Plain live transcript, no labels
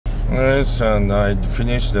Yes, and I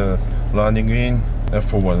finished the landing in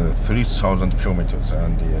for 3,000 kilometers,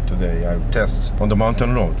 and today I test on the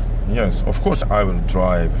mountain road. Yes, of course I will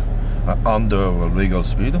drive under legal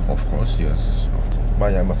speed, of course, yes,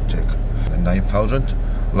 but I must check. The 9,000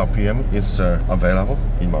 RPM is available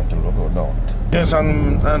in mountain road or not. Yes,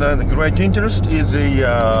 and the great interest is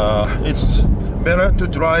it's better to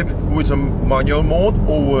drive with a manual mode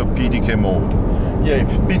or PDK mode. Yeah,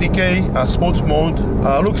 PDK sports mode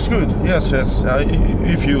looks good. Yes.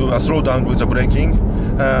 If you slow down with the braking,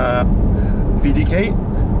 PDK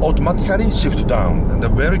automatically shift down and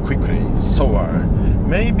very quickly. So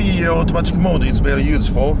maybe automatic mode is very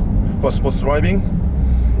useful for sports driving.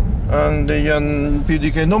 And the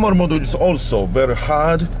PDK normal mode is also very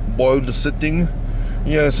hard boiled setting.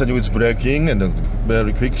 Yes, and with braking and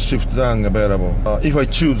very quick shift down available. If I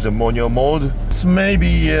choose the manual mode, it's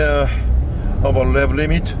maybe over level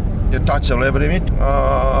limit, the touch level limit.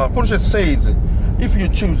 Porsche says if you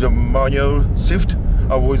choose a manual shift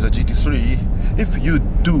with a GT3, if you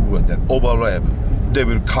do the overlap, they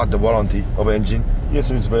will cut the warranty of engine.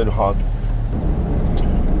 Yes, it's very hard.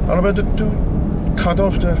 I'm about to cut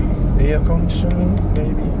off the air conditioning,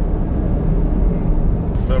 maybe.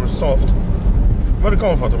 Very soft, very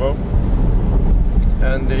comfortable,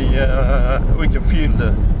 and we can feel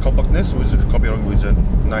the compactness comparing with the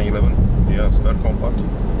 911. Yes, very compact.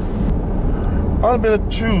 I'll better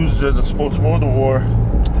choose the sports mode or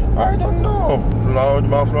I don't know, loud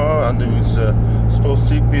muffler and with sports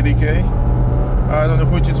PDK. I don't know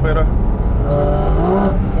which is better.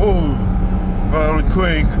 Oh, very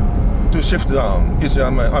quick to shift down. Yes,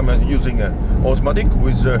 I'm using automatic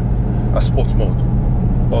with a sports mode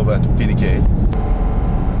of PDK.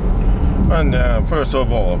 And first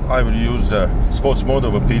of all, I will use sports mode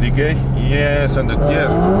of a PDK. Yes, and yes,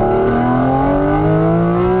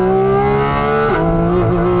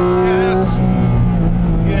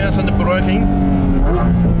 and the braking.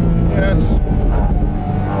 Yes.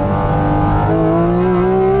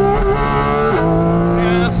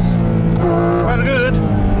 Yes. Very good.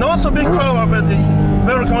 Not so big power, but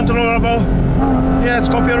very controllable. Yes,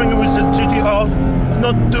 comparing with the GTR,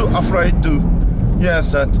 not too afraid to.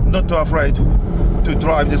 Yes, not too afraid to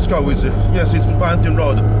drive this car with. Yes, it's mountain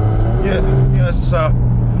road. Yeah, yes.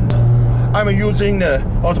 I'm using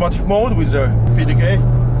automatic mode with PDK.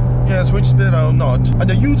 Yes, which is better or not.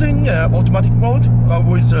 And using automatic mode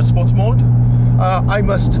with sports mode, I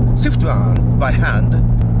must shift down by hand.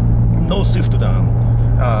 No shift down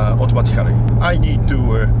automatically. I need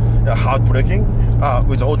to hard braking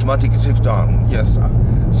with automatic shift down. Yes,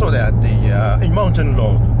 so that the in mountain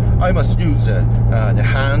road I must use the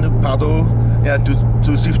hand paddle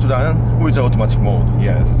to shift down with automatic mode.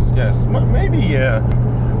 Yes. Maybe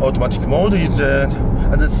automatic mode is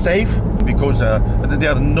safe because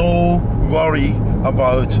there are no worry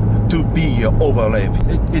about to be overlap.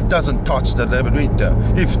 It doesn't touch the level limit.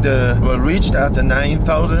 If the reached at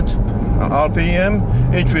 9,000 RPM,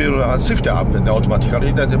 it will shift up and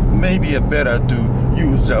automatically. That may be better to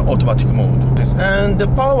use the automatic mode. And the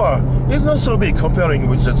power is not so big comparing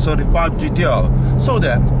with the 35 GTR. So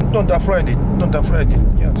that don't afraid it.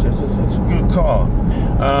 Yes, it's a good car.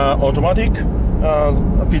 Automatic,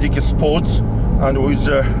 PDK Sports, and with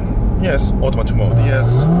yes, automatic mode. Yes.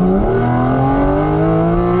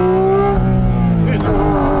 Good.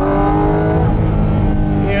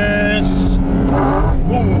 Yes.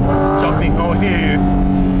 Ooh, jumping over here.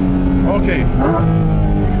 Okay.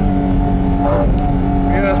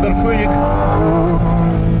 Yes, very quick.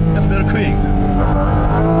 That's very quick.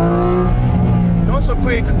 Not so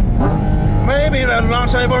quick. Maybe the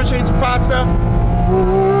long-side version is faster.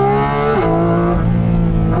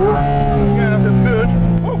 Yes, it's good.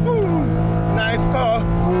 Woohoo! Nice car.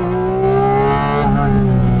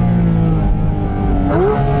 Ooh.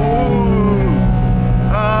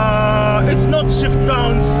 It's not shift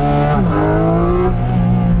downs.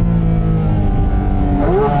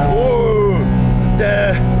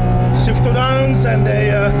 The shift downs and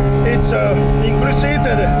it increases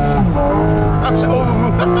the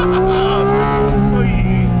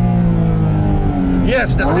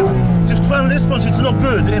yes, the shift down response is not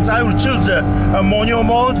good. I will choose a manual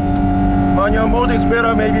mode. Manual mode is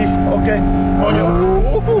better, maybe. Okay, manual.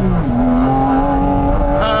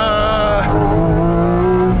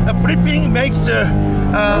 Flipping makes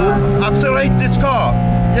accelerate this car.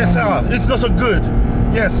 Yes, it's not so good.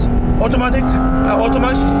 Yes, automatic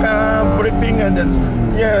flipping, and then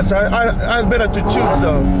yes, I better to choose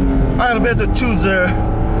the. I'll better choose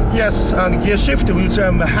yes, and gear shift with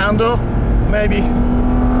handle, maybe.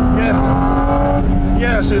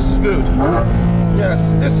 Yes, it's good. Yes,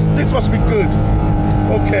 this must be good.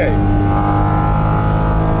 Okay.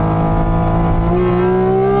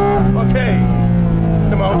 Okay.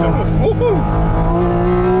 The mountain road. Woohoo!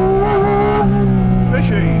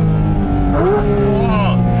 Fishy.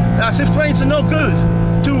 Wow. As if train is no good.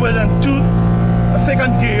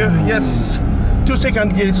 Second gear, yes. 2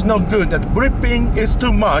 second gear is not good. That gripping is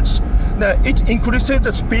too much. Now it increases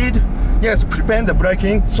the speed. Yes, prevent the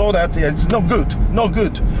braking, so that it's not good. Not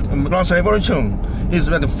good. Launch evolution is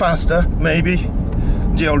very faster, maybe.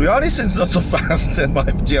 GL Realis is not so fast. And my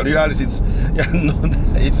GL Realis is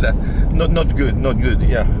not good. Not good.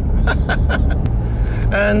 Yeah.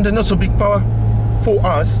 And not so big power for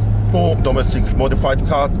us, for domestic modified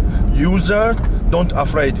car user. Don't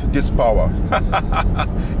afraid this power.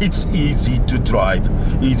 It's easy to drive,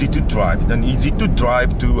 and easy to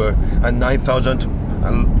drive to a 9,000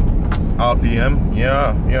 RPM.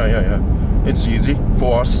 Yeah. It's easy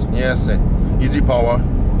for us. Yes, easy power.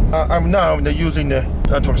 I'm now using the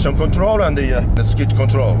traction control and the skid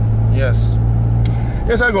control. Yes,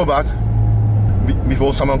 I go back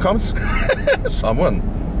before someone comes. Someone.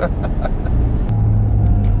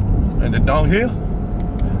 And then down here,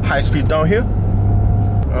 high speed down here.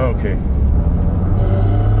 Okay.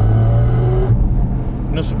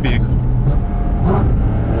 Not so big.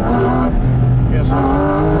 Yes.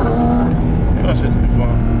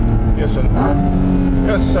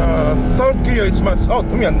 Yes, third gear is much. Oh,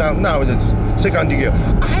 now it's second gear.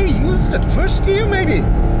 I used that first gear, maybe.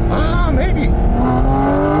 Maybe.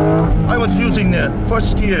 I was using the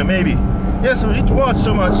first gear, maybe. Yes, it was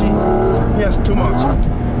too much. Yes, too much.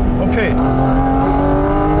 Okay.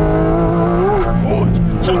 Oh,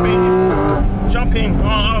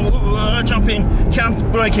 jumping,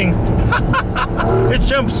 can't braking. It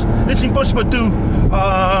jumps. It's impossible to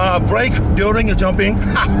brake during jumping.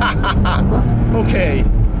 Okay.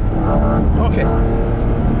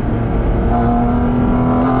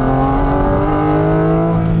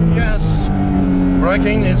 Yes,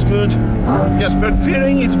 braking is good. Yes, but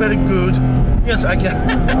feeling is very good. Yes, I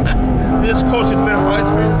can. This course is very high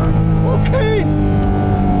speed. Okay.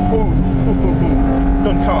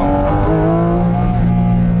 Don't come.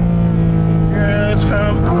 Yes,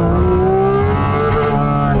 come.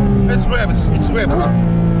 It's revs.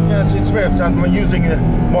 Yes, it's revs. I'm using a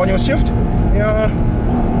manual shift. Yeah,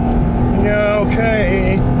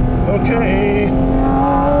 okay.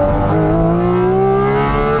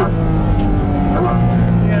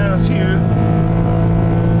 Yes, here.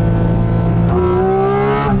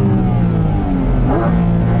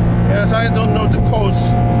 Yes, I don't know the course.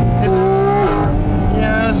 Yes.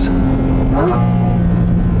 Yes.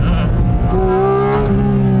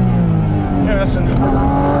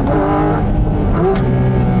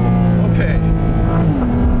 Okay.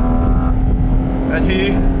 And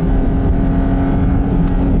here.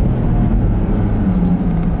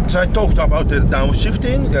 So I talked about the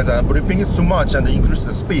downshifting, the braking is too much and increase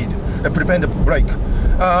the speed, prevent the brake.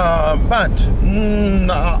 But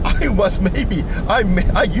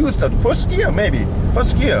I used that first gear, maybe.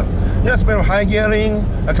 First gear. Yes, very high gearing,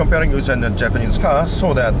 comparing with a Japanese car,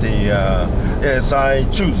 so that yes, I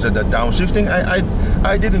choose the downshifting.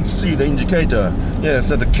 I didn't see the indicator. Yes,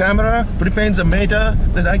 the camera prevents the meter,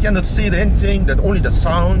 that I cannot see anything, that only the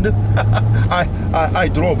sound. I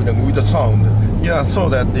drove them with the sound. Yeah, so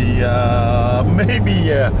that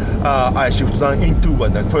maybe I shift down into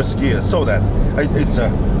the first gear, so that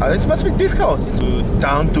it must be difficult. It's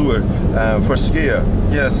down to first gear.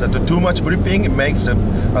 Yes, the too much gripping makes a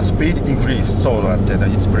speed increase, so that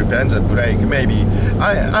it prevents the brake. Maybe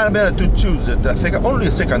I better to choose only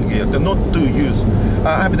second gear, not to use.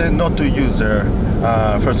 I better not to use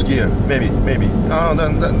first gear. Maybe.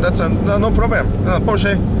 Then that's no problem.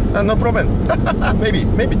 Porsche. No problem. maybe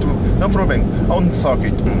no problem on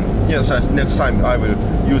circuit. Yes, next time I will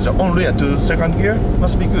use only a second gear.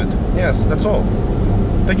 Must be good. Yes, that's all.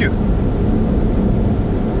 Thank you.